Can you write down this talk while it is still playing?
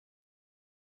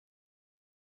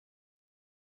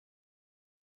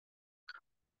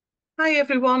Hi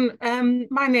everyone,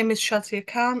 my name is Shazia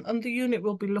Khan and the unit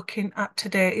we'll be looking at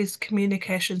today is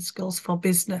communication skills for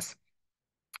business.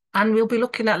 And we'll be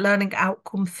looking at learning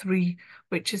outcome 3,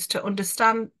 which is to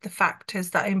understand the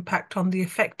factors that impact on the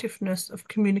effectiveness of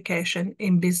communication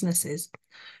in businesses.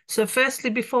 So firstly,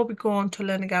 before we go on to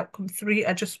learning outcome 3,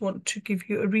 I just want to give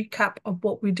you a recap of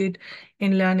what we did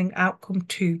in learning outcome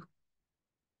 2.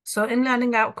 So in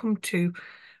learning outcome 2,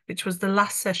 which was the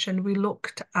last session, we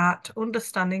looked at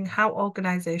understanding how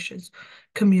organizations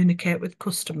communicate with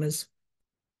customers.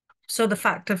 So the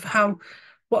fact of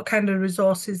what kind of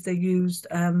resources they used,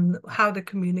 how they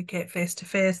communicate face to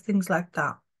face, things like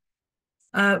that.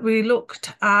 We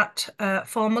looked at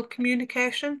formal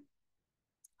communication.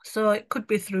 So it could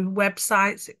be through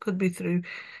websites, it could be through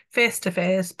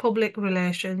face-to-face, public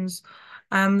relations.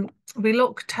 We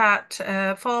looked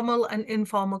at formal and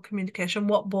informal communication,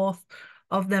 what both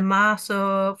of them are.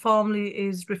 So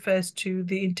formally refers to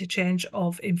the interchange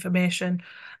of information.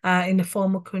 In a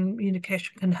formal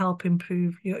communication can help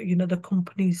improve the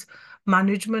company's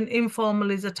management.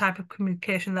 Informal is a type of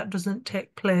communication that doesn't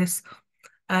take place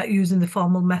using the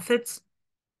formal methods.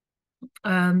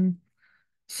 Um,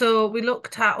 so we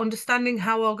looked at understanding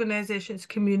how organizations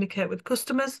communicate with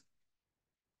customers.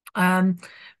 Um,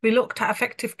 we looked at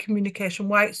effective communication,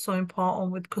 why it's so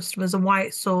important with customers and why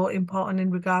it's so important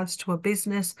in regards to a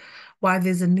business, why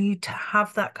there's a need to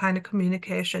have that kind of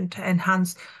communication to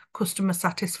enhance customer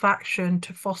satisfaction,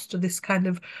 to foster this kind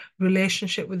of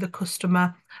relationship with the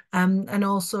customer, and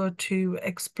also to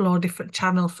explore different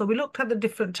channels. So we looked at the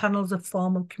different channels of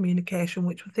formal communication,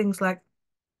 which were things like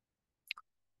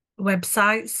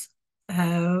websites.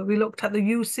 We looked at the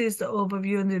uses, the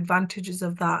overview, and the advantages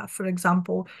of that. For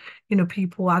example,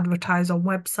 people advertise on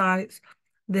websites.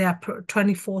 They are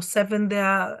 24/7. They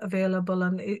are available,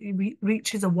 and it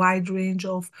reaches a wide range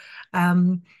of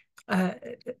um, uh,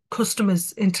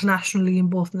 customers internationally and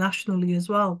both nationally as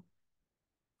well.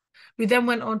 We then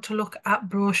went on to look at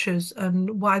brochures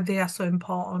and why they are so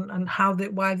important and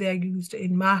why they are used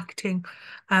in marketing,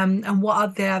 and what are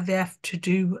they there to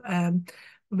do.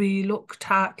 We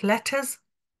looked at letters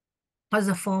as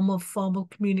a form of formal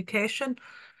communication.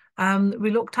 We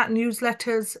looked at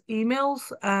newsletters,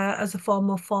 emails as a form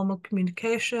of formal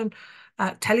communication.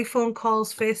 Telephone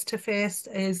calls face to face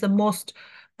is the most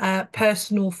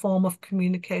personal form of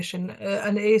communication,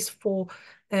 and it is for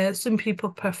some people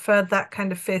prefer that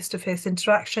kind of face to face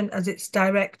interaction as it's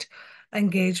direct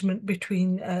engagement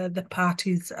between the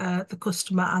parties, the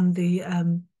customer and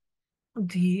the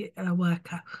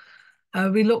worker.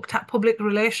 We looked at public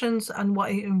relations and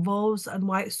what it involves and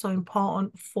why it's so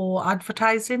important for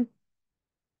advertising.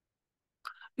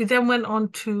 We then went on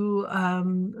to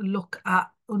look at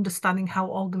understanding how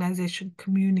organizations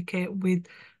communicate with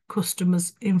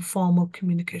customers in formal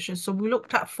communication. So we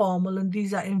looked at formal and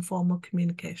these are informal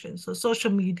communication. So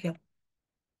social media.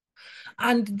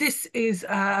 And this is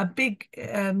a big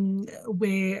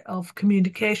way of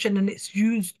communication and it's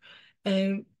used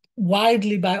uh,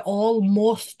 widely by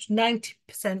almost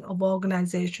 90% of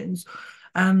organizations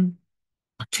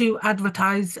to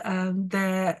advertise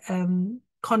their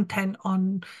content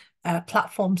on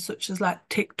platforms such as like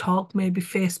TikTok, maybe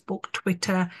Facebook,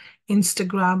 Twitter,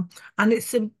 Instagram. And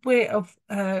it's a way of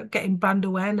getting brand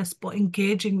awareness, but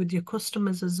engaging with your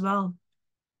customers as well.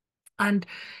 And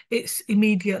it's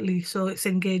immediately, so it's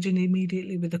engaging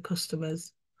immediately with the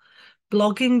customers.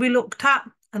 Blogging we looked at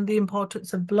and the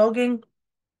importance of blogging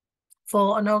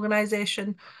for an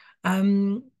organization.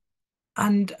 And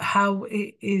how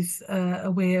it is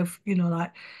a way of,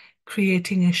 like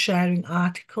creating and sharing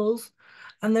articles.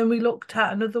 And then we looked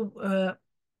at another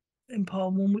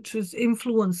important one, which was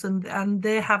influence, and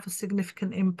they have a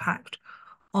significant impact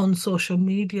on social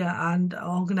media and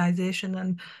organization.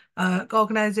 And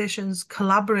organizations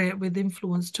collaborate with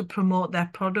influence to promote their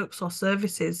products or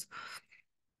services.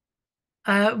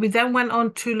 We then went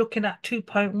on to looking at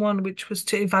 2.1, which was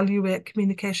to evaluate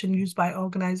communication used by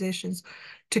organisations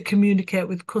to communicate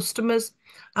with customers.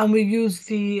 And we used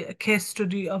the case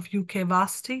study of UK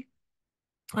Varsity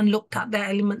and looked at their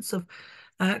elements of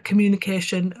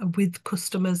communication with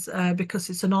customers because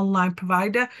it's an online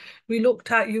provider. We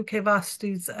looked at UK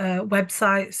Varsity's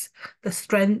websites, the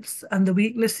strengths and the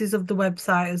weaknesses of the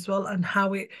website as well, and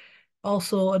how it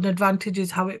also an advantage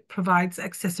is how it provides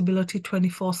accessibility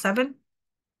 24/7.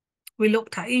 We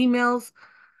looked at emails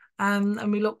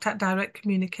and we looked at direct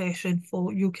communication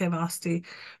for UK Varsity.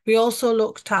 We also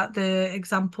looked at the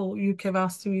example UK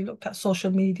Varsity, we looked at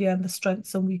social media and the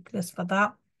strengths and weakness for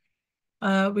that.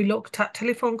 We looked at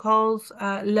telephone calls,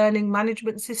 learning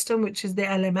management system, which is the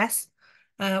LMS,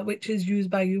 which is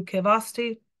used by UK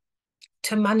Varsity.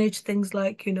 to manage things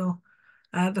like,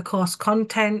 the course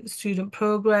content, student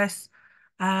progress,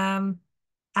 and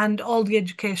all the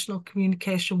educational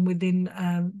communication within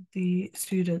the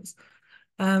students.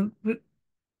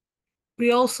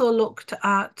 We also looked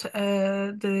at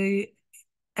the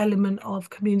element of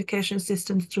communication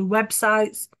systems through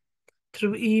websites,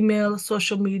 through email,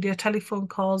 social media, telephone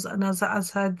calls, and as I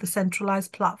said, the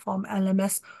centralized platform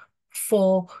LMS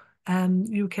for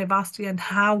UK Varsity, and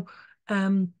how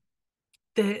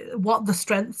what the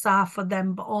strengths are for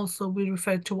them, but also we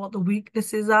referred to what the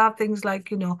weaknesses are, things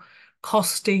like,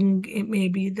 costing. It may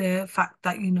be the fact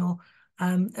that,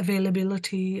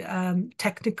 availability,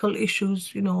 technical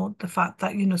issues, the fact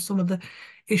that, some of the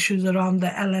issues around the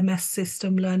LMS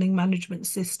system, learning management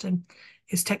system,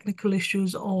 is technical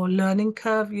issues or learning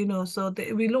curve, so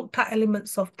we looked at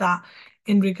elements of that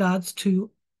in regards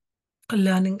to a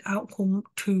learning outcome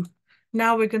 2.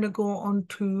 Now we're going to go on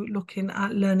to looking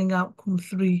at learning outcome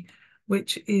 3,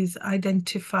 which is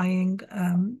identifying,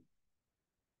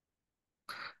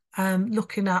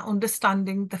 looking at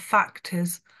understanding the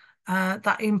factors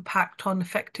that impact on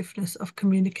effectiveness of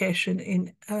communication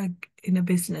in a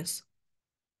business.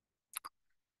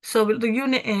 So the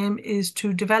unit aim is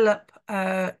to develop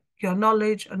your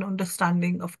knowledge and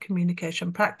understanding of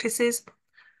communication practices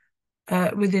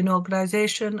within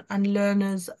organisation, and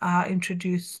learners are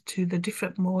introduced to the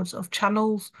different modes of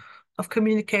channels of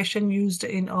communication used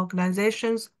in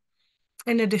organisations.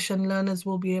 In addition, learners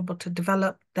will be able to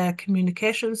develop their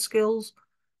communication skills,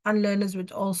 and learners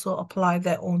would also apply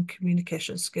their own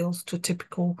communication skills to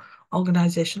typical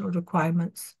organisational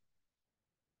requirements.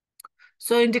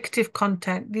 So indicative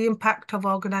content, the impact of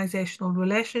organisational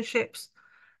relationships,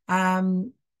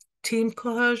 team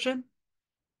cohesion,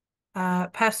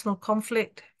 personal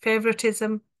conflict,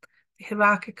 favouritism,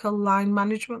 hierarchical line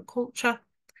management culture,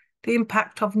 the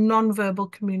impact of non-verbal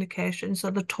communication. So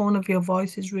the tone of your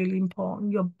voice is really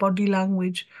important, your body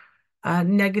language,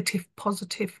 negative,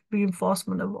 positive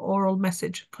reinforcement of oral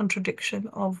message, contradiction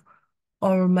of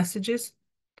oral messages,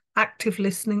 active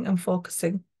listening and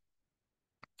focusing.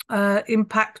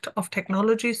 Impact of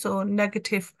technology, so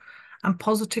negative and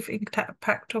positive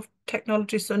impact of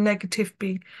technology. So negative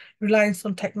being reliance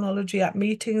on technology at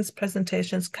meetings,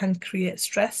 presentations can create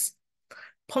stress.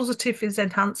 Positive is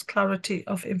enhanced clarity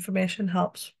of information,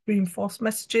 helps reinforce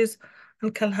messages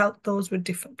and can help those with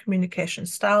different communication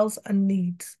styles and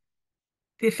needs.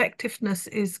 The effectiveness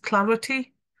is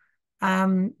clarity,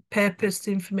 purpose,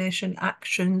 information,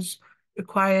 actions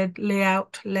required,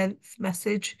 layout, length,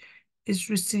 message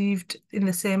is received in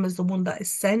the same as the one that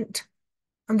is sent,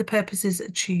 and the purpose is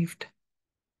achieved.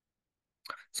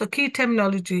 So key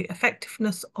terminology,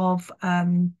 effectiveness of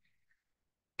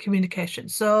communication.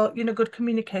 So, good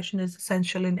communication is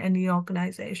essential in any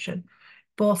organisation,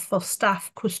 both for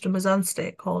staff, customers and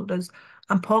stakeholders,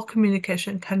 and poor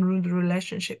communication can ruin the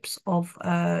relationships of,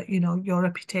 your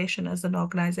reputation as an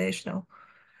organisation.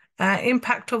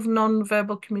 Impact of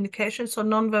non-verbal communication. So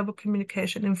non-verbal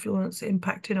communication influence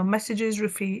impacting on messages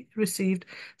received.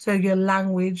 So your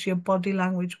language, your body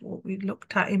language, what we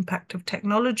looked at. Impact of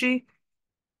technology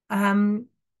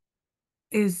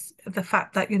is the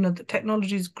fact that, the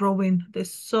technology is growing.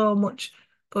 There's so much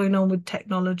going on with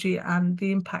technology, and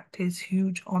the impact is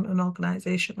huge on an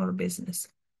organisation or a business.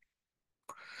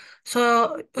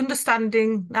 So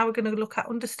now we're going to look at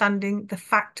understanding the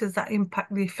factors that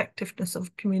impact the effectiveness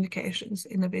of communications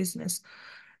in a business.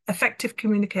 Effective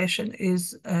communication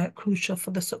is crucial for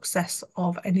the success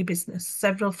of any business.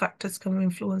 Several factors can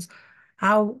influence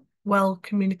how well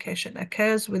communication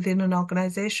occurs within an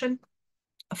organisation,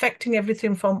 affecting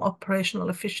everything from operational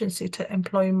efficiency to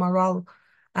employee morale.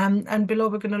 And below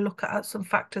we're going to look at some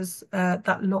factors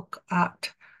that look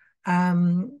at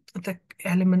the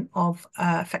element of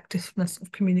effectiveness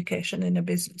of communication in a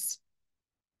business.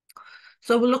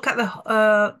 So we'll look at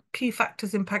the key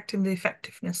factors impacting the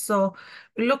effectiveness. So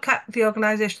we look at the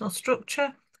organisational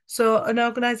structure. So an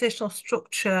organisational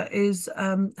structure is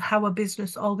how a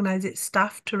business organises its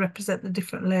staff to represent the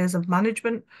different layers of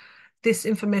management. This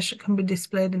information can be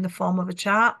displayed in the form of a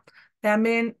chart. There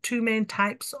are two main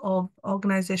types of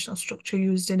organisational structure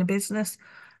used in a business,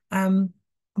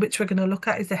 which we're going to look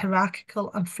at, is the hierarchical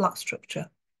and flat structure.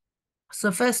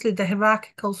 So firstly, the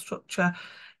hierarchical structure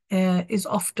is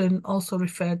often also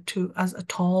referred to as a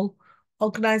tall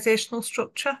organisational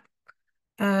structure.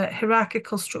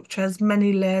 Hierarchical structure has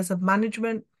many layers of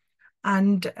management,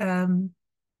 and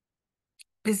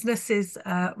businesses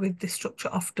with this structure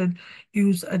often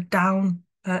use a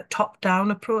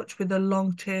top-down approach with a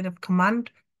long chain of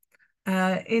command.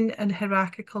 In a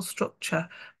hierarchical structure,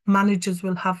 managers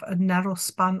will have a narrow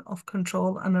span of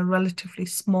control and a relatively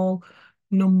small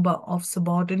number of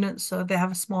subordinates, so they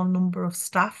have a small number of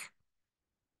staff.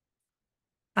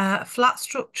 Flat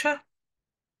structure,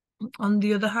 on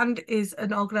the other hand, is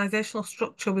an organizational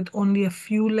structure with only a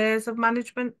few layers of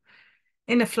management.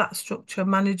 In a flat structure,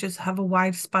 managers have a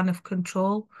wide span of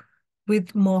control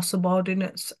with more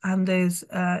subordinates, and there's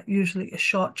usually a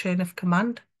short chain of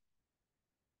command.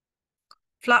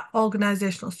 Flat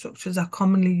organizational structures are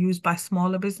commonly used by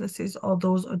smaller businesses or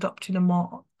those adopting a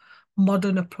more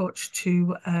modern approach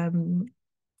to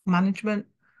management.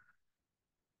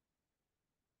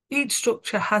 Each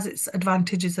structure has its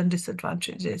advantages and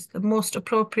disadvantages. The most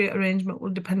appropriate arrangement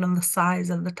will depend on the size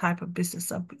and the type of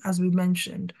business, as we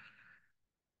mentioned.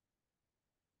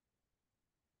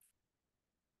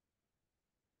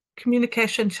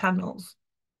 Communication channels.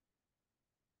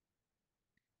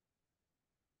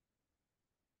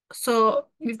 So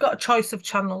you've got a choice of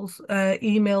channels.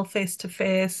 Email,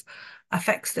 face-to-face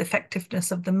affects the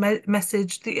effectiveness of the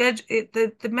message.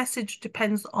 The message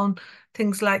depends on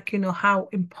things like, how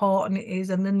important it is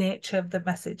and the nature of the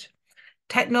message.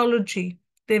 Technology,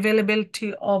 the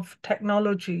availability of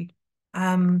technology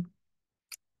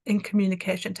in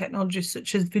communication technology,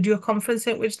 such as video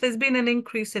conferencing, which there's been an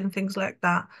increase in things like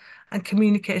that, and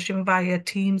communication via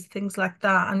Teams, things like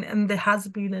that. And there has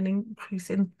been an increase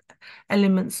in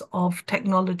elements of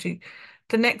technology.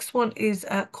 The next one is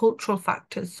cultural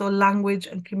factors, so language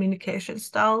and communication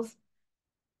styles,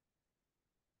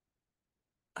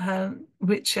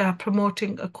 which are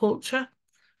promoting a culture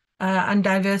and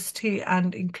diversity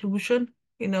and inclusion.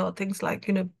 Things like,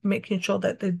 making sure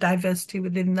that the diversity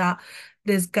within that,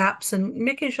 there's gaps, and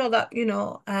making sure that,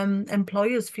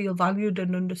 employers feel valued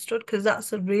and understood, because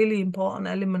that's a really important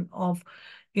element of,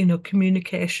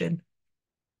 communication.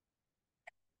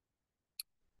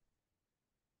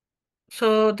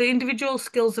 So the individual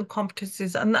skills and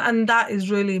competencies, and that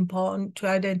is really important to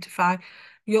identify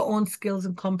your own skills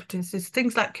and competencies,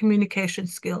 things like communication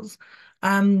skills.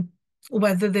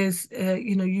 Whether there's,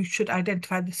 you should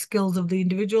identify the skills of the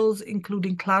individuals,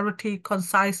 including clarity,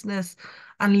 conciseness,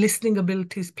 and listening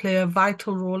abilities play a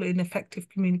vital role in effective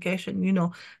communication.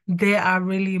 They are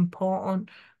really important.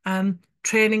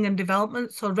 Training and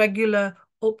development, so regular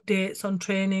updates on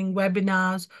training,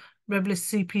 webinars, regular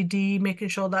CPD, making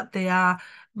sure that they are,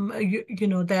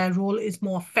 their role is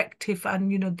more effective,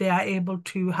 and, they are able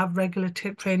to have regular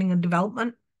training and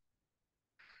development.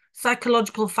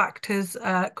 Psychological factors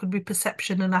could be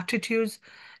perception and attitudes.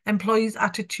 Employees'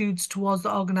 attitudes towards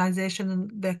the organization and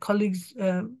their colleagues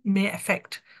may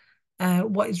affect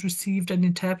what is received and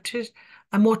interpreted.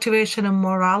 And motivation and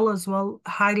morale as well.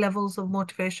 High levels of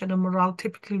motivation and morale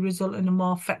typically result in a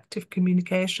more effective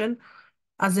communication,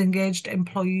 as engaged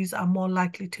employees are more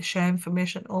likely to share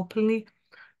information openly.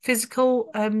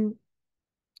 Physical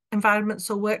environment,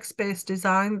 so workspace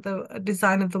design, the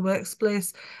design of the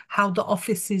workplace, how the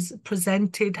office is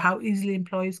presented, how easily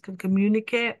employees can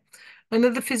communicate.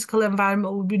 Another physical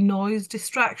environment would be noise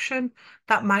distraction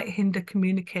that might hinder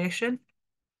communication.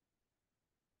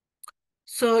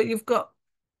 So you've got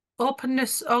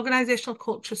openness, organizational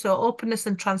culture, so openness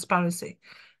and transparency.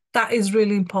 That is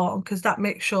really important, because that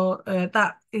makes sure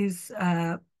that is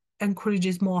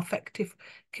encourages more effective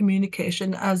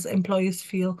communication, as employees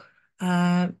feel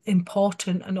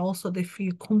important, and also they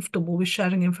feel comfortable with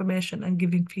sharing information and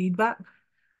giving feedback.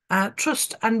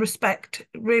 Trust and respect,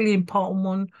 really important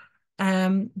one,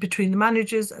 between the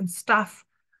managers and staff.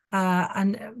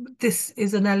 And this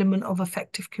is an element of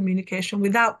effective communication.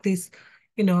 Without this,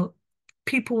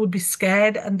 people would be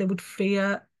scared and they would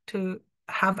fear to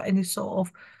have any sort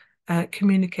of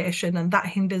communication, and that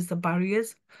hinders the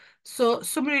barriers. So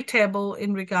summary table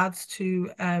in regards to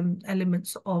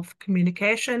elements of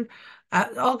communication,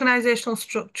 organizational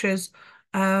structures,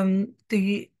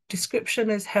 the description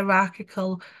is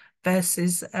hierarchical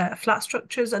versus flat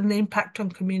structures, and the impact on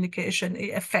communication,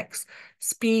 it affects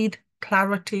speed,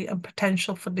 clarity, and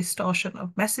potential for distortion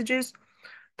of messages.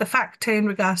 The factor in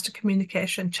regards to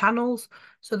communication channels,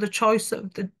 so the choice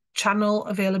of the channel,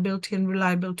 availability and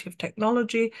reliability of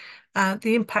technology,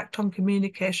 the impact on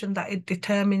communication, that it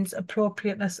determines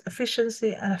appropriateness,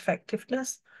 efficiency and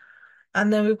effectiveness.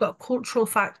 And then we've got cultural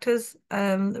factors,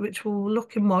 which we'll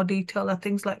look in more detail at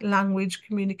things like language,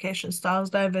 communication styles,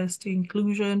 diversity,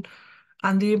 inclusion,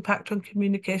 and the impact on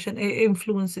communication. It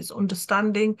influences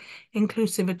understanding,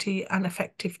 inclusivity and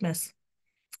effectiveness.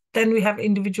 Then we have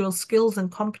individual skills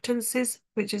and competencies,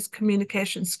 which is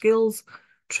communication skills,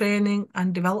 training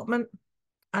and development.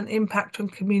 And impact on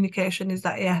communication is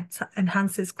that it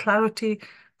enhances clarity,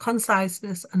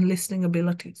 conciseness and listening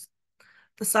abilities.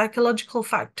 The psychological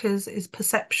factors is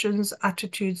perceptions,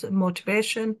 attitudes and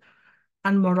motivation,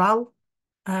 and morale.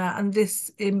 and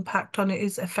this impact on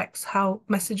it affects how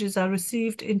messages are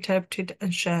received, interpreted,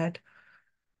 and shared.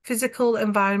 Physical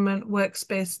environment,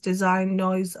 workspace design,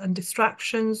 noise, and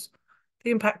distractions.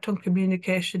 The impact on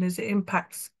communication is it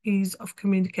impacts ease of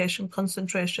communication,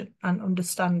 concentration, and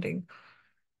understanding.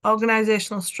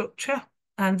 Organizational structure,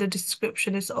 and the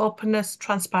description is openness,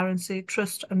 transparency,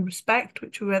 trust, and respect,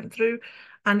 which we went through,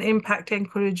 and impact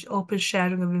encourage open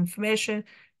sharing of information,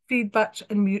 feedback,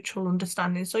 and mutual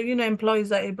understanding. So,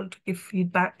 employees are able to give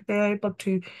feedback. They're able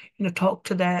to, talk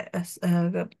to their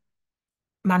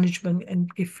management and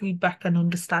give feedback and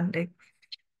understanding.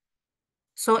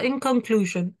 So in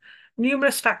conclusion,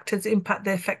 numerous factors impact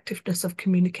the effectiveness of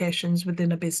communications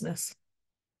within a business.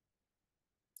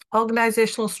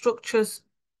 Organizational structures,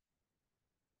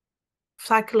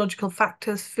 psychological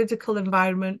factors, physical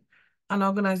environment, and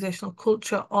organizational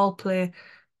culture all play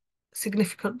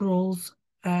significant roles.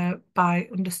 By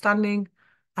understanding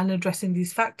and addressing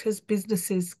these factors,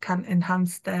 businesses can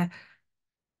enhance their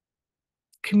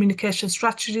communication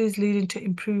strategies, leading to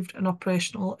improved and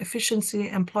operational efficiency,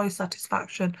 employee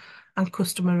satisfaction, and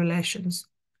customer relations.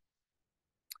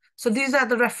 So these are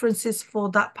the references for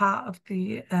that part of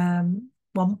the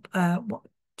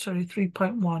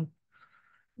 3.1.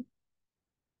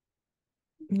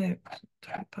 No,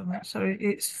 sorry,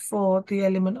 it's for the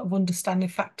element of understanding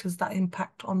factors that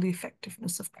impact on the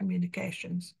effectiveness of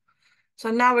communications. So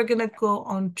now we're going to go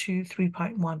on to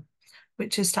 3.1,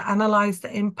 which is to analyze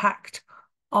the impact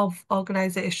of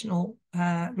organizational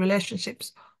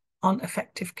relationships on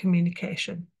effective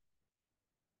communication.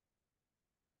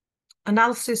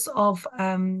 Analysis of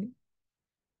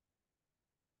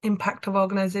impact of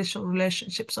organizational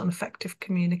relationships on effective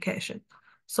communication.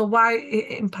 So why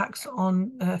it impacts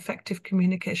on effective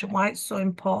communication, why it's so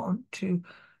important to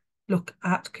look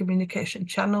at communication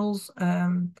channels,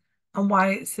 and why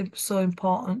it's so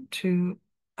important to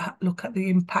look at the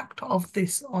impact of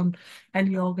this on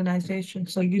any organization.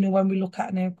 So, when we look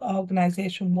at an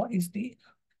organization, what is the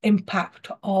impact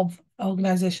of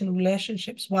organizational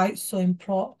relationships? Why it's so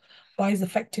important? Why is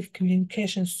effective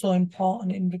communication so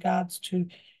important in regards to,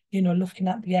 looking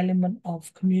at the element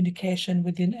of communication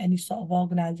within any sort of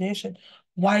organization?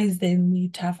 Why is there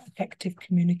need to have effective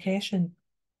communication?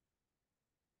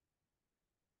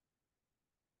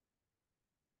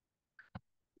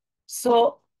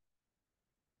 So,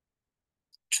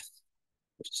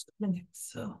 just a minute.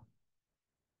 So,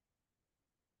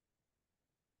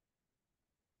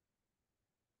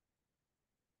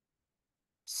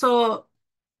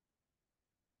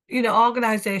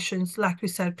 organizations, like we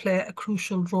said, play a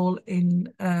crucial role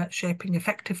in shaping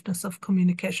effectiveness of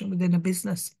communication within a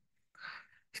business.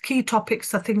 Key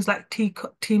topics are things like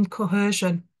team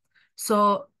cohesion.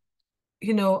 So,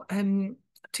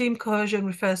 team cohesion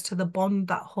refers to the bond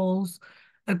that holds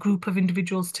a group of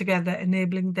individuals together,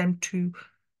 enabling them to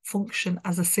function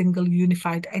as a single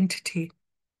unified entity.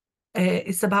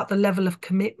 It's about the level of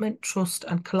commitment, trust,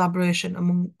 and collaboration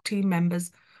among team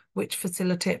members, which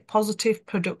facilitate positive,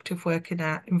 productive working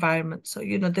environment. So,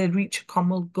 they reach a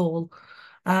common goal.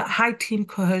 High team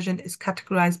cohesion is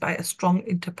categorized by a strong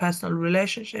interpersonal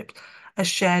relationship, a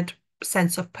shared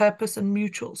sense of purpose and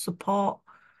mutual support,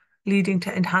 leading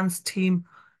to enhanced team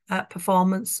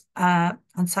performance and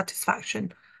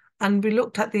satisfaction. And we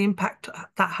looked at the impact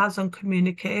that has on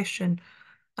communication.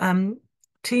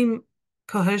 Team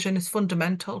cohesion is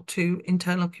fundamental to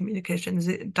internal communication as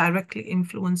it directly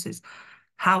influences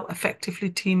how effectively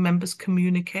team members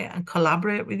communicate and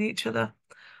collaborate with each other.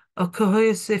 A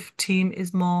cohesive team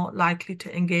is more likely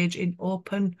to engage in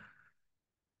open,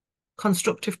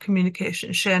 constructive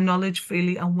communication, share knowledge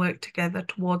freely, and work together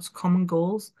towards common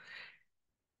goals.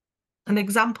 An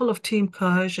example of team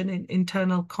cohesion in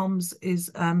internal comms is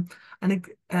an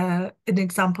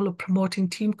example of promoting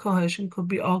team cohesion could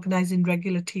be organizing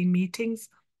regular team meetings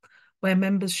where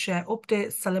members share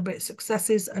updates, celebrate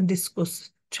successes, and discuss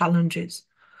challenges.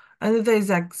 Another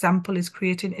example is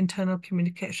creating internal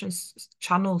communications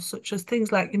channels, such as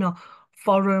things like,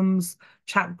 forums,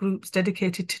 chat groups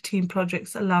dedicated to team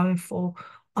projects, allowing for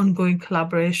ongoing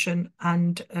collaboration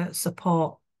and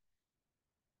support.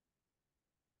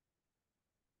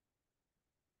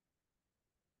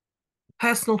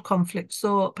 Personal conflict.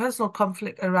 So personal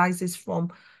conflict arises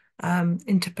from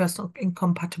interpersonal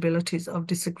incompatibilities of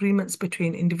disagreements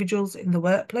between individuals in the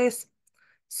workplace.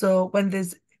 So when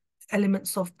there's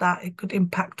elements of that, it could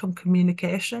impact on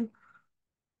communication.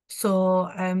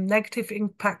 So negative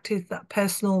impact is that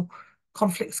personal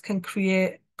conflicts can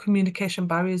create communication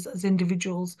barriers as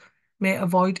individuals may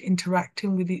avoid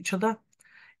interacting with each other.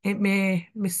 It may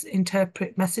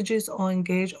misinterpret messages or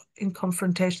engage in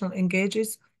confrontational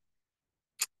engages.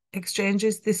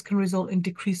 exchanges. This can result in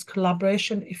decreased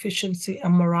collaboration, efficiency,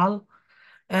 and morale.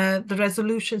 The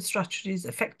resolution strategies,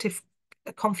 effective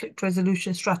conflict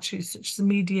resolution strategies such as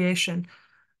mediation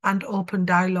and open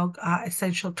dialogue are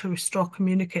essential to restore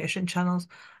communication channels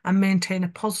and maintain a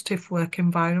positive work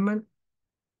environment.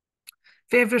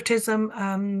 Favoritism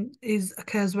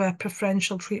occurs where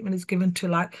preferential treatment is given to,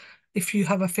 like, if you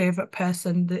have a favorite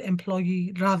person, the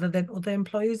employee, rather than other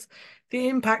employees. The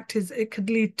impact is it could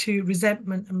lead to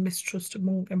resentment and mistrust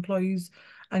among employees,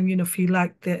 and feel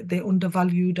like they're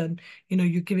undervalued, and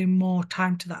you're giving more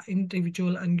time to that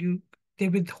individual, and they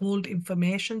withhold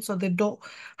information, so they don't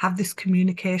have this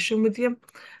communication with you.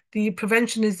 The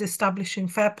prevention is establishing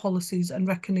fair policies and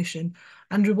recognition,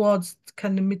 and rewards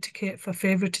can mitigate for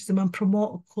favoritism and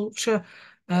promote a culture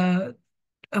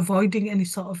avoiding any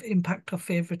sort of impact of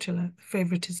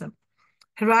favoritism.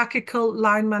 Hierarchical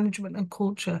line management and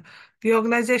culture. The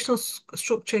organizational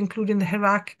structure, including the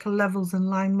hierarchical levels and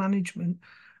line management,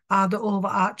 are the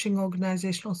overarching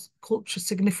organizational culture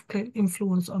significant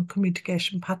influence on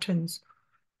communication patterns.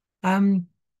 The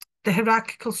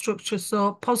hierarchical structure.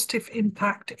 So positive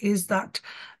impact is that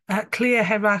clear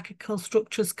hierarchical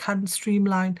structures can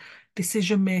streamline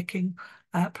decision-making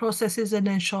processes and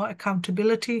ensure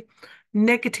accountability.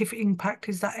 Negative impact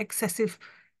is that excessive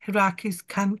hierarchies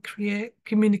can create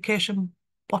communication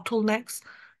bottlenecks,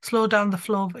 slow down the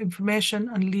flow of information,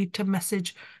 and lead to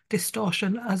message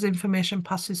distortion as information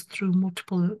passes through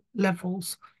multiple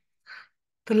levels.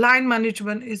 The line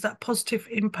management is that positive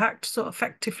impact. So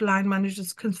effective line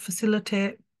managers can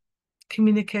facilitate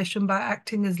communication by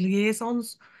acting as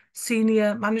liaisons,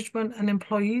 senior management and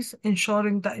employees,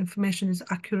 ensuring that information is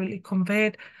accurately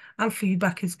conveyed and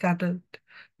feedback is gathered.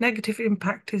 Negative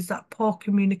impact is that poor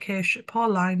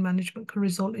line management can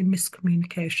result in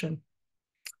miscommunication.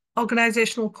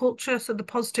 Organizational culture. So the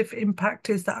positive impact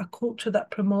is that a culture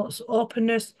that promotes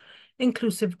openness,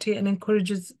 inclusivity, and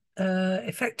encourages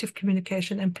effective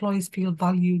communication. Employees feel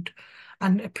valued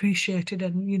and appreciated,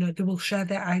 and they will share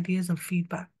their ideas and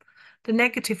feedback. The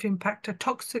negative impact, a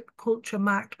toxic culture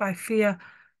marked by fear,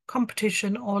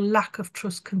 competition, or lack of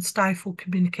trust can stifle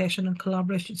communication and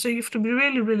collaboration. So you have to be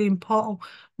really, really important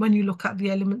when you look at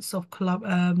the elements of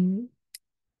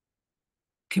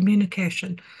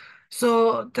communication.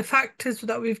 So the factors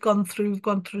that we've gone through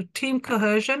team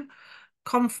cohesion,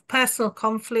 personal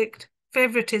conflict,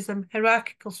 favoritism,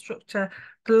 hierarchical structure,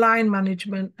 the line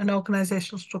management, and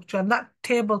organizational structure. And that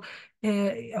table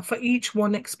for each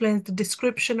one explains the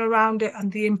description around it and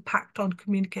the impact on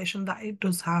communication that it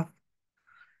does have.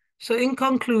 So in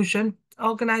conclusion,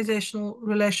 organizational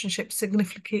relationships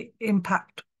significantly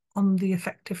impact on the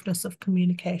effectiveness of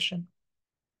communication.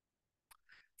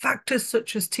 Factors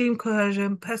such as team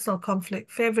cohesion, personal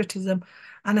conflict, favoritism,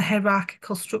 and a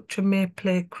hierarchical structure may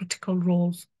play critical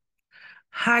roles.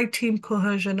 High team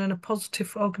cohesion and a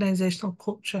positive organizational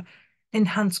culture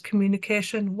enhance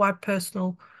communication, while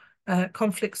personal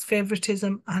conflicts,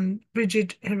 favoritism, and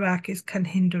rigid hierarchies can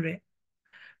hinder it.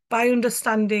 By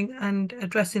understanding and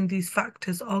addressing these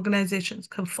factors, organizations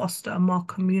can foster a more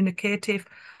communicative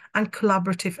and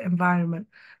collaborative environment,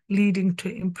 leading to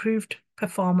improved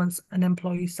performance and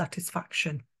employee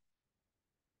satisfaction.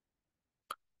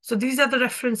 So these are the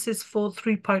references for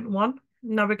 3.1.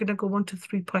 Now we're going to go on to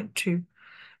 3.2,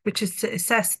 which is to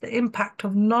assess the impact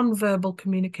of non-verbal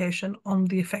communication on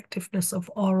the effectiveness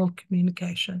of oral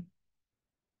communication.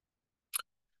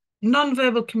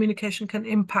 Non-verbal communication can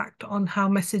impact on how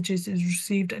messages is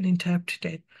received and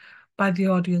interpreted by the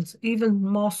audience, even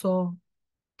more so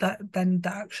than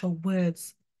the actual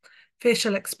words.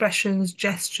 Facial expressions,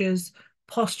 gestures,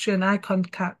 posture, and eye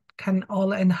contact can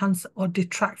all enhance or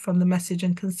detract from the message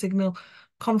and can signal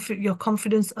your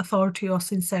confidence, authority, or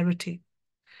sincerity.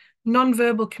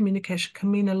 Non-verbal communication can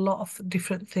mean a lot of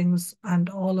different things, and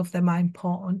all of them are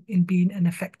important in being an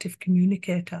effective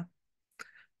communicator.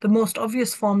 The most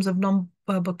obvious forms of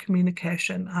non-verbal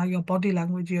communication are your body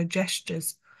language, your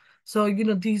gestures. So,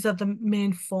 these are the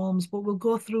main forms, but we'll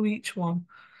go through each one.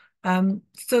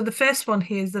 So the first one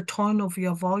here is the tone of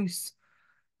your voice.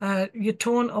 Your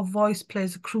tone of voice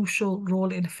plays a crucial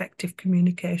role in effective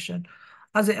communication,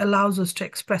 as it allows us to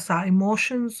express our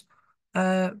emotions,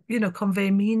 convey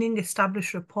meaning,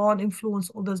 establish rapport, and influence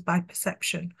others by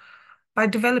perception. By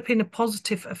developing a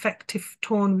positive, effective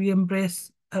tone,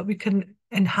 we can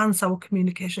enhance our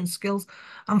communication skills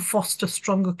and foster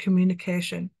stronger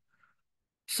communication.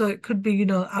 So it could be,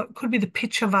 it could be the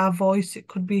pitch of our voice, it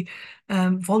could be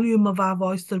volume of our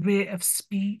voice, the rate of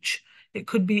speech, it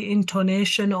could be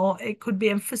intonation, or it could be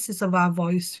emphasis of our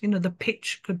voice. The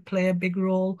pitch could play a big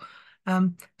role.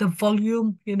 the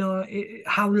volume,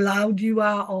 how loud you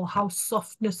are or how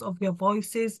softness of your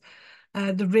voice is,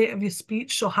 the rate of your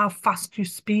speech, so how fast you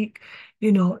speak,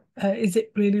 is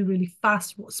it really, really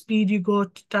fast? What speed you go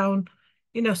down?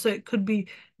 So it could be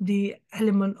the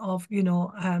element of,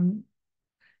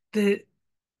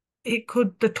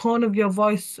 the tone of your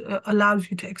voice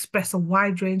allows you to express a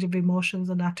wide range of emotions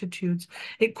and attitudes.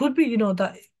 It could be,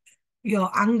 that your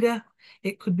anger,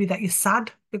 it could be that you're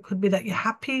sad, it could be that you're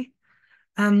happy.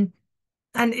 And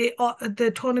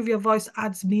the tone of your voice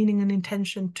adds meaning and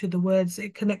intention to the words.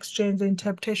 It can exchange the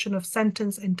interpretation of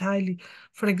sentence entirely.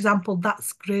 For example,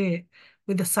 "That's great,"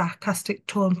 with a sarcastic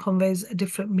tone conveys a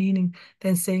different meaning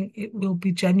than saying "it will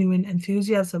be genuine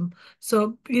enthusiasm."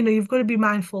 So, you've got to be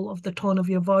mindful of the tone of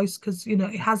your voice because,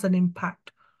 it has an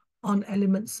impact on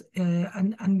elements,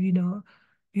 and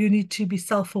you need to be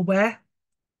self-aware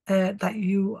that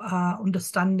you are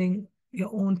understanding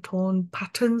your own tone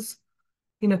patterns,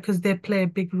 because they play a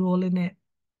big role in it.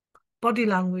 Body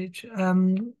language,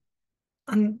 and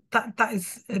that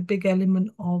is a big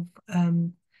element of,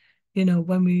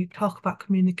 when we talk about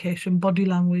communication, body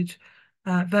language,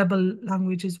 verbal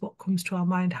language is what comes to our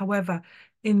mind. However,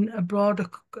 in a broader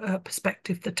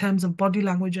perspective, the terms of body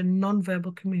language and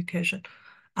non-verbal communication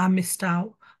are missed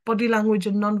out. Body language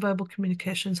and non-verbal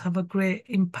communications have a great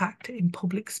impact in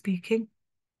public speaking.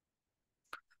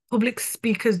 Public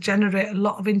speakers generate a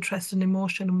lot of interest and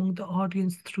emotion among the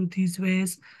audience through these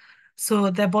ways. So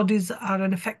their bodies are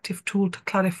an effective tool to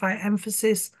clarify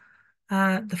emphasis,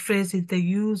 the phrases they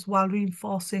use, while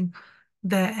reinforcing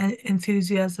their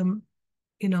enthusiasm,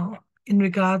 in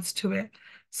regards to it.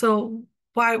 So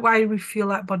why we feel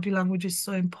like body language is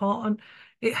so important?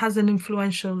 It has an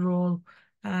influential role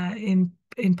in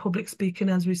public speaking,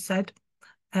 as we said.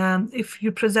 If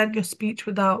you present your speech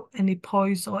without any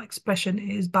poise or expression,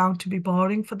 it is bound to be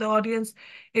boring for the audience,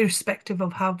 irrespective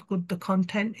of how good the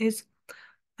content is.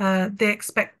 They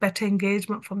expect better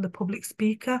engagement from the public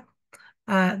speaker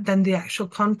than the actual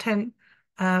content.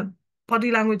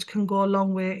 Body language can go a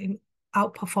long way in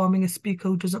outperforming a speaker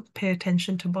who doesn't pay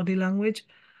attention to body language.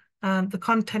 The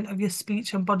content of your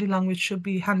speech and body language should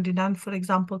be hand in hand. For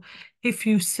example, if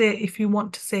you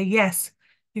want to say yes,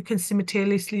 you can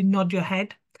simultaneously nod your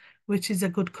head, which is a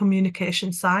good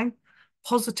communication sign.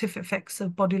 Positive effects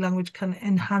of body language can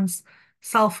enhance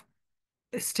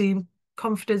self-esteem,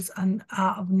 confidence, and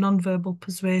art of non-verbal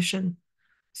persuasion.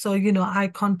 So, eye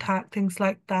contact, things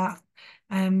like that,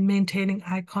 maintaining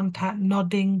eye contact,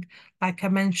 nodding, like I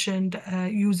mentioned,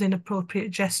 using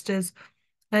appropriate gestures.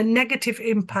 A negative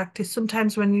impact is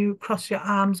sometimes when you cross your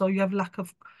arms or you have lack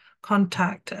of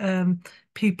contact,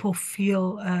 people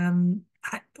feel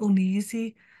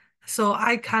uneasy. So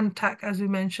eye contact, as we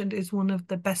mentioned, is one of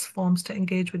the best forms to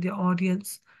engage with your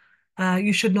audience.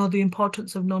 You should know the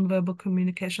importance of non-verbal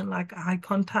communication, like eye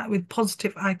contact. With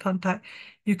positive eye contact,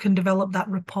 you can develop that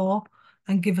rapport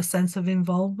and give a sense of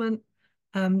involvement.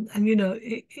 And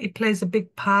it plays a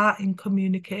big part in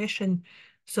communication.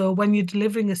 So when you're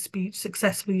delivering a speech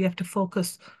successfully, you have to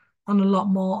focus on a lot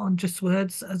more on just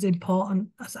words as important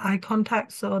as eye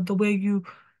contact. So the way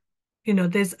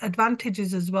there's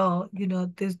advantages as well,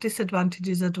 there's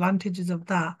disadvantages, advantages of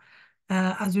that.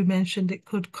 As we mentioned, it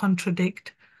could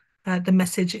contradict the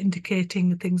message,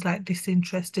 indicating things like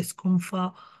disinterest,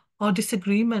 discomfort, or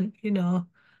disagreement,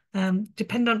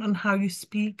 dependent on how you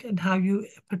speak and how you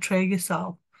portray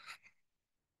yourself.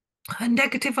 A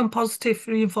negative and positive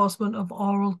reinforcement of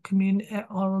oral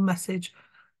message.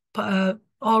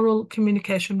 Oral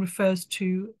communication refers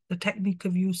to the technique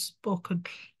of use spoken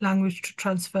language to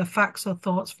transfer facts or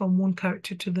thoughts from one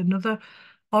character to another.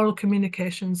 Oral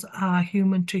communications are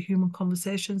human-to-human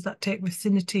conversations that take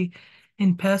vicinity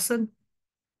in person.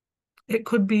 It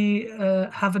could be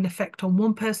have an effect on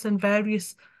one person,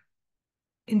 various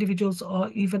individuals,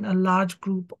 or even a large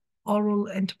group. Oral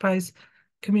enterprise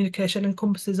communication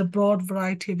encompasses a broad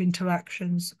variety of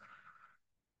interactions.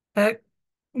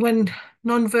 When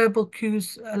non-verbal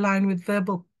cues align with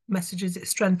verbal messages, it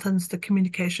strengthens the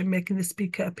communication, making the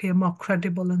speaker appear more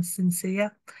credible and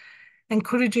sincere.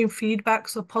 Encouraging feedback,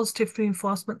 so positive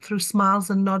reinforcement through smiles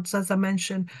and nods, as I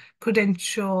mentioned, could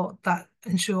ensure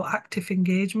active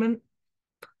engagement.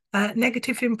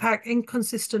 Negative impact,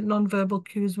 inconsistent non-verbal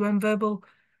cues. When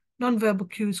non-verbal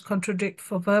cues contradict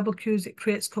for verbal cues, it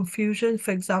creates confusion.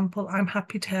 For example, "I'm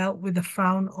happy to help," with a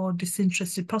frown or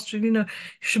disinterested posture. You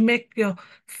should make your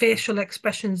facial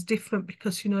expressions different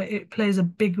because, it plays a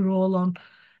big role on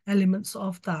elements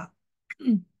of that.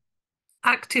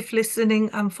 Active listening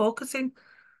and focusing.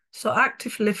 So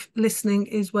active listening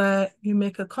is where you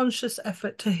make a conscious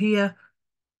effort to hear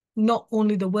not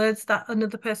only the words that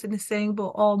another person is saying,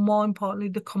 but or more importantly,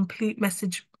 the complete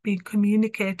message being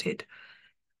communicated.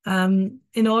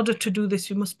 In order to do this,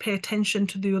 you must pay attention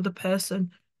to the other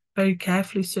person very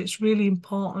carefully. So it's really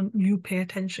important you pay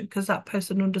attention because that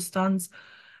person understands.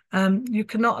 You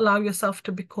cannot allow yourself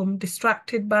to become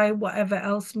distracted by whatever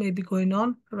else may be going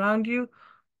on around you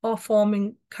or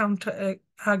forming counter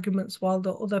arguments while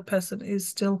the other person is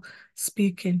still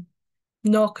speaking.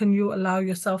 Nor can you allow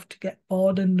yourself to get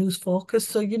bored and lose focus.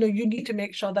 So, you need to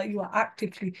make sure that you are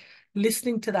actively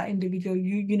listening to that individual.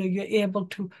 You're able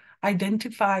to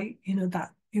identify, that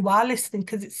you are listening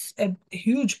because it's a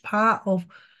huge part of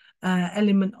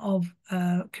element of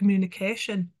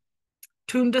communication.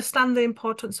 To understand the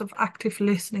importance of active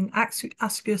listening,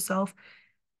 ask yourself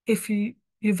if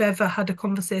you've ever had a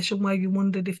conversation where you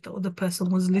wondered if the other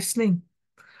person was listening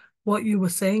what you were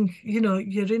saying.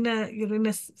 You're in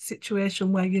a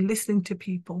situation where you're listening to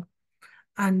people,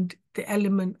 and the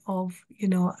element of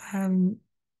oh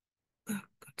God,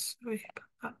 sorry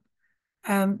about that.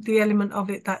 The element of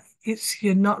it that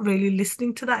you're not really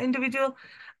listening to that individual,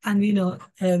 and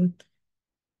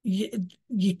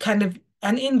you kind of,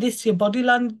 and in this your body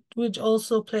language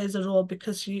also plays a role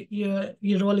because you're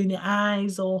rolling your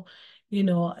eyes, or you're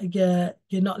not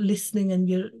listening, and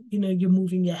you're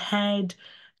moving your head.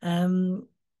 And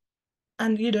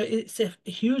it's a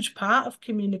huge part of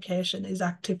communication is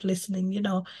active listening.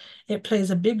 It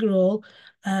plays a big role.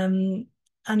 And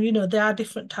there are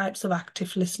different types of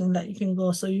active listening that you can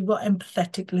go. So you've got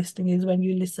empathetic listening is when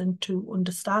you listen to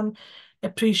understand.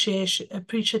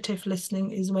 Appreciative listening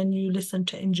is when you listen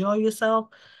to enjoy yourself.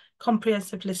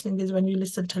 Comprehensive listening is when you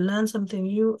listen to learn something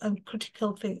new, and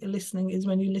critical listening is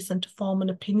when you listen to form an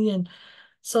opinion.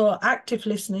 So active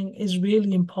listening is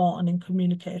really important in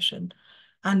communication.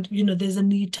 And, there's a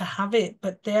need to have it,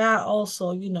 but there are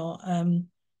also,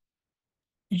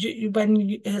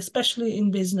 especially in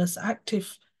business,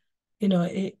 active,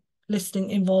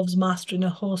 listening involves mastering a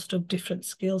host of different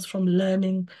skills from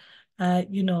learning,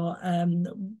 you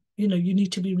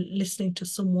need to be listening to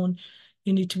someone,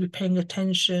 you need to be paying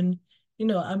attention,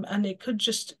 and it could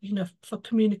just, for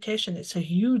communication, it's a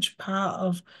huge part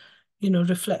of,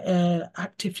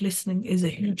 active listening is a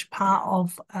huge part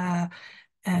of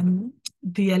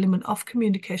the element of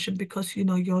communication, because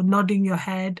you're nodding your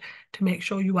head to make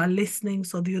sure you are listening,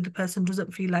 so the other person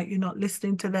doesn't feel like you're not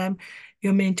listening to them.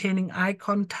 You're maintaining eye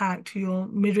contact, you're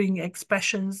mirroring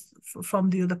expressions from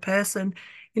the other person,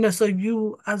 so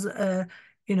you as a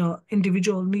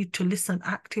individual need to listen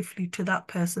actively to that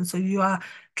person. So you are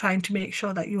trying to make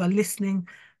sure that you are listening,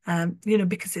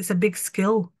 because it's a big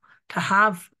skill to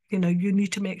have. You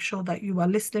need to make sure that you are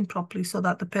listening properly so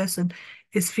that the person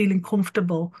is feeling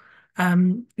comfortable.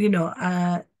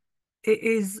 It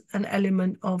is an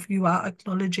element of you are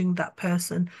acknowledging that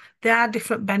person. There are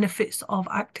different benefits of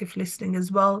active listening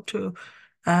as well to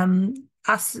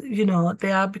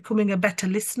they are becoming a better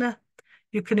listener.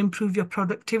 You can improve your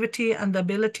productivity and the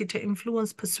ability to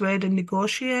influence, persuade, and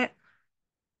negotiate.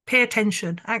 Pay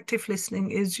attention. Active listening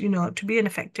is, to be an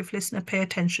effective listener, pay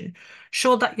attention.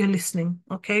 Show that you're listening,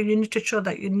 okay? You need to show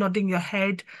that you're nodding your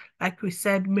head, like we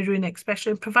said, mirroring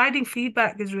expression. Providing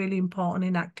feedback is really important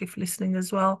in active listening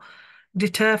as well.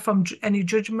 Deter from any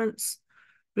judgments.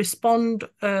 Respond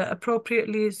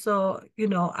appropriately. So,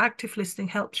 active listening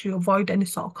helps you avoid any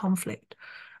sort of conflict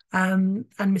and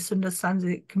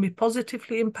misunderstanding. It can be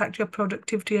positively impact your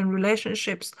productivity and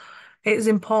relationships. It is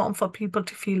important for people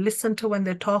to feel listened to when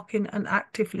they're talking, and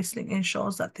active listening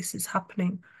ensures that this is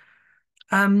happening.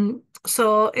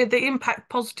 So the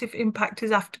positive impact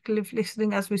is active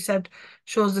listening, as we said,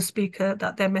 shows the speaker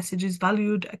that their message is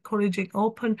valued, encouraging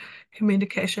open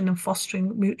communication and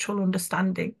fostering mutual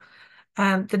understanding.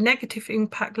 The negative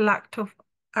impact, lack of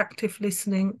active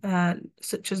listening,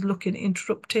 such as looking,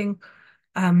 interrupting,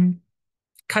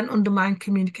 can undermine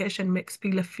communication, makes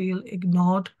people feel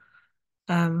ignored.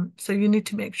 So you need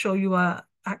to make sure you are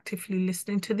actively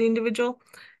listening to the individual.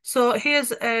 So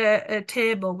here's a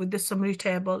table with the summary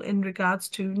table in regards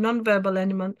to non-verbal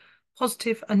element,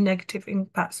 positive and negative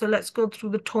impact. So let's go through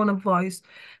the tone of voice.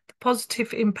 The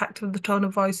positive impact of the tone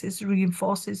of voice is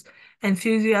reinforces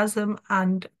enthusiasm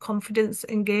and confidence,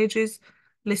 engages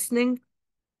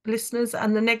listeners,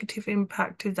 and the negative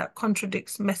impact is that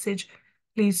contradicts message,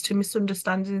 leads to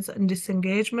misunderstandings and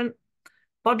disengagement.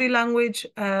 Body language,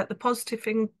 the positive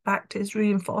impact is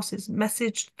reinforces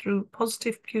message through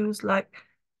positive cues like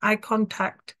eye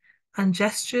contact and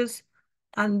gestures.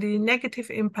 And the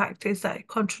negative impact is that it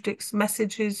contradicts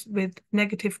messages with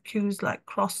negative cues like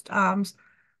crossed arms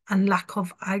and lack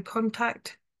of eye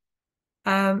contact.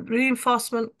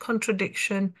 Reinforcement,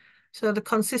 contradiction. So the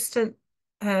consistent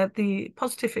the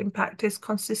positive impact is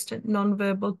consistent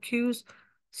non-verbal cues,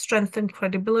 strengthen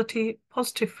credibility,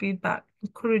 positive feedback,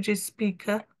 encourages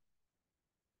speaker.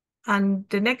 And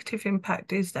the negative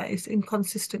impact is that it's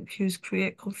inconsistent cues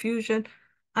create confusion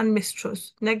and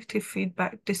mistrust. Negative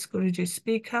feedback discourages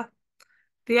speaker.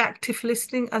 The active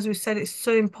listening, as we said, it's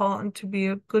so important to be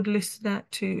a good listener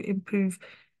to improve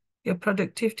your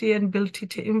productivity and ability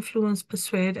to influence,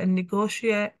 persuade, and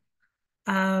negotiate,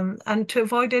 and to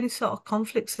avoid any sort of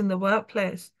conflicts in the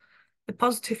workplace. The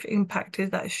positive impact is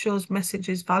that it shows message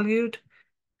is valued,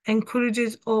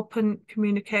 encourages open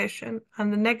communication,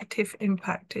 and the negative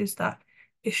impact is that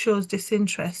it shows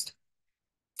disinterest,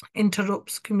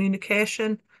 interrupts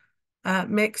communication,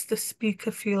 makes the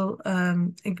speaker feel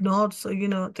ignored. So,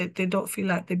 they don't feel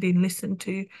like they're being listened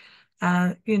to,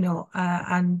 and,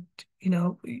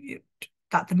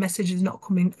 that the message is not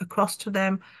coming across to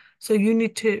them. So you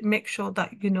need to make sure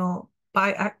that,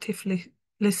 by actively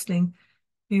listening,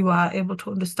 you are able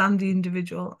to understand the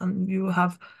individual, and you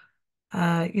have,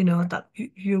 that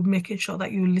you're making sure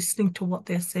that you're listening to what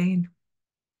they're saying.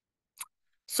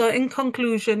 So in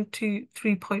conclusion to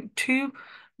 3.2,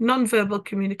 non-verbal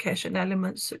communication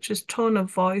elements such as tone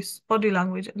of voice, body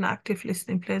language, and active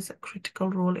listening plays a critical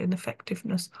role in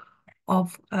effectiveness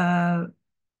of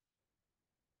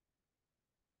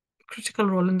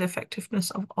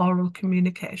oral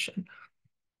communication.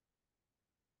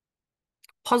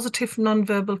 Positive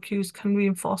non-verbal cues can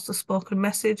reinforce the spoken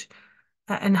message,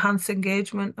 enhance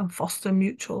engagement, and foster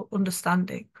mutual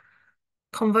understanding.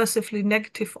 Conversely,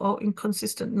 negative or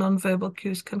inconsistent non-verbal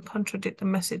cues can contradict the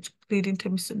message, leading to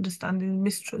misunderstanding,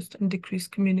 mistrust, and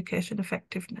decreased communication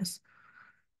effectiveness.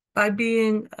 By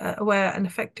being aware and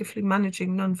effectively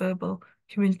managing non-verbal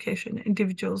communication,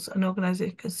 individuals and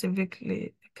organizations can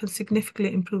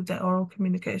significantly improve their oral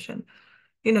communication.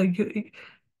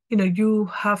 You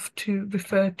have to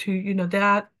refer to, there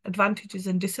are advantages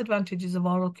and disadvantages of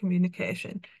oral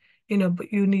communication,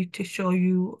 but you need to show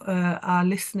you are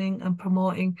listening and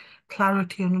promoting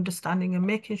clarity and understanding, and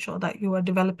making sure that you are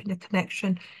developing a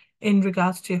connection in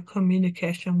regards to your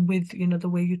communication with, the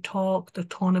way you talk, the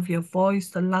tone of your voice,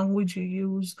 the language you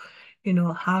use,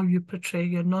 how you portray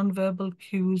your non-verbal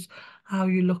cues, how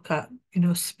you look at,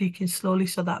 speaking slowly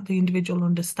so that the individual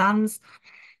understands.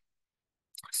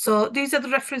 So these are the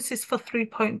references for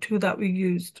 3.2 that we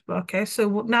used. Okay,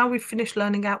 so now we've finished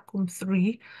learning outcome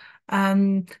 3.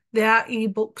 There are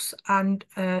ebooks and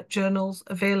journals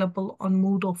available on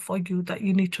Moodle for you that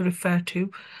you need to refer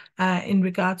to in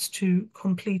regards to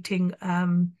completing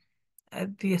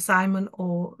the assignment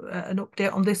or an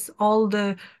update on this. All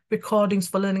the recordings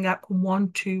for learning outcome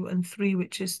 1, 2, and 3,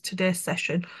 which is today's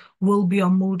session, will be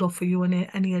on Moodle for you, and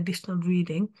any additional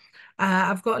reading.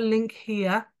 I've got a link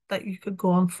here that you could go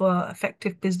on for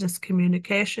effective business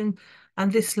communication,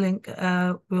 and this link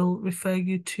will refer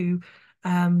you to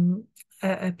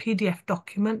a PDF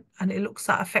document, and it looks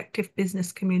at effective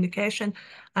business communication,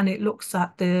 and it looks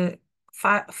at the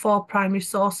 4 primary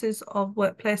sources of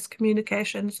workplace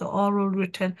communication, so oral,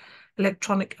 written,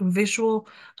 electronic, and visual,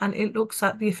 and it looks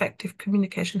at the effective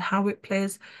communication, how it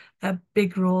plays a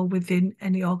big role within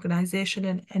any organization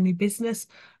and any business,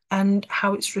 and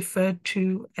how it's referred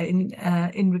to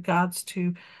in regards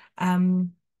to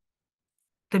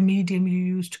the medium you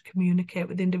use to communicate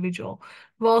with individual.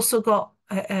 We've also got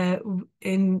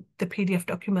in the PDF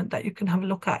document that you can have a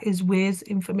look at is ways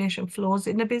information flows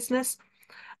in a business,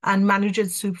 and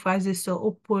managers, supervisors, so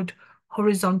upward,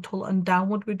 horizontal, and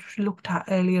downward, which we looked at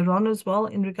earlier on as well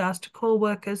in regards to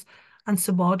co-workers and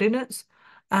subordinates.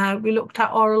 We looked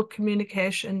at oral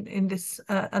communication in this,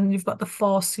 and you've got the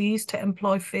 4 C's to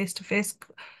employ face-to-face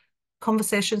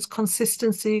conversations: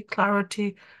 consistency,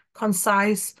 clarity,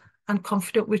 concise, and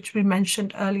confident, which we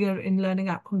mentioned earlier in learning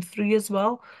outcome 3 as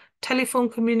well. Telephone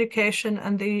communication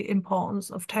and the importance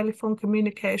of telephone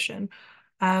communication,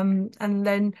 and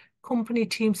then company,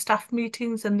 team, staff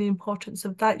meetings and the importance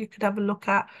of that. You could have a look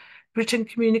at written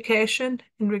communication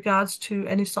in regards to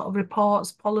any sort of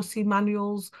reports, policy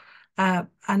manuals, and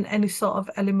any sort of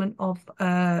element of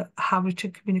how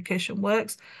written communication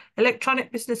works.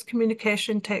 Electronic business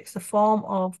communication takes the form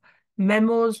of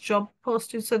memos, job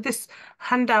postings. So this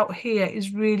handout here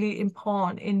is really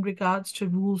important in regards to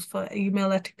rules for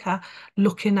email etiquette,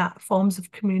 looking at forms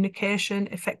of communication,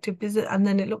 effective business, and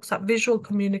then it looks at visual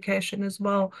communication as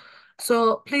well.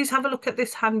 So please have a look at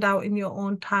this handout in your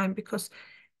own time, because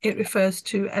it refers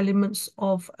to elements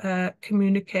of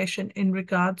communication in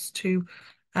regards to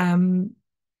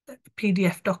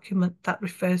PDF document that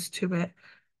refers to it.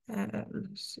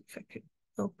 Let's see if I can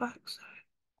go back. Sorry.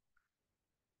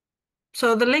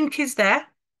 So the link is there.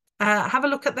 Have a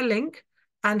look at the link.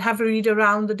 and have a read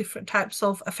around the different types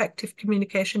of effective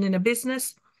communication in a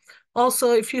business.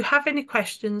 Also, if you have any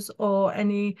questions or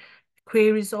any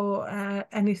queries or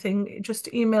anything,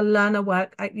 just email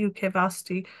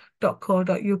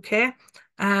learnerwork@ukvarsity.co.uk.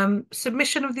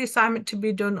 Submission of the assignment to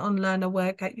be done on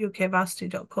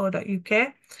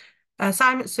learnerwork@ukvarsity.co.uk.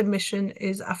 Assignment submission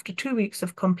is after 2 weeks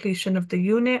of completion of the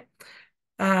unit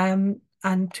and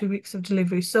 2 weeks of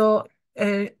delivery. So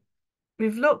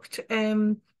we've looked,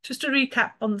 just to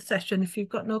recap on the session, if you've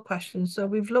got no questions. So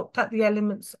we've looked at the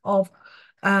elements of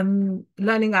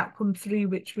learning outcome 3,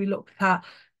 which we looked at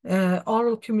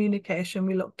oral communication.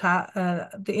 We looked at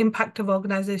the impact of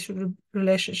organizational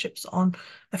relationships on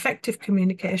effective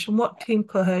communication, what team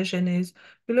cohesion is.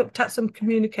 We looked at some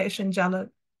communication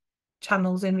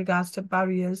channels in regards to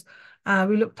barriers.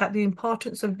 We looked at the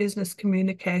importance of business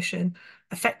communication,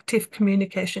 effective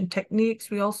communication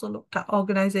techniques. We also looked at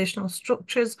organizational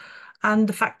structures and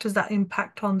the factors that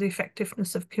impact on the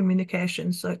effectiveness of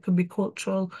communication. So it could be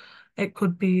cultural, it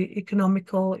could be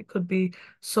economical, it could be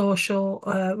social.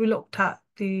 We looked at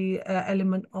the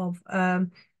element of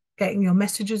getting your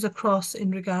messages across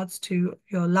in regards to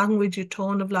your language, your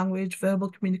tone of language, verbal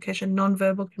communication,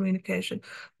 non-verbal communication.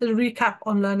 The recap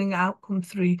on learning outcome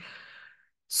 3.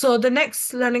 So the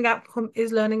next learning outcome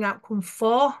is learning outcome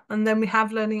 4, and then we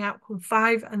have learning outcome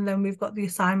 5, and then we've got the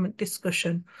assignment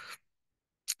discussion.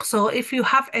 So if you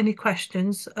have any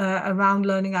questions around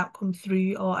learning outcome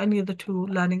 3 or any of the 2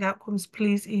 learning outcomes,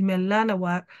 please email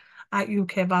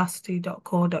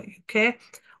learnerwork@ukvarsity.co.uk.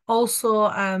 Also,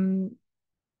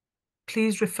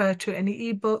 please refer to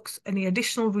any ebooks, any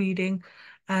additional reading,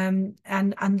 and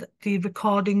the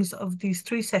recordings of these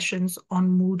 3 sessions on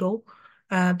Moodle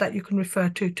that you can refer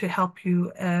to help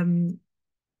you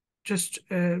just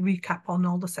recap on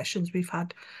all the sessions we've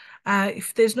had.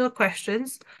 If there's no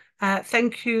questions,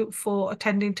 thank you for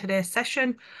attending today's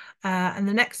session. And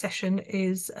the next session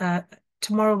is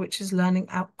tomorrow, which is learning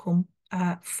outcome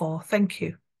 4. Thank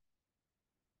you.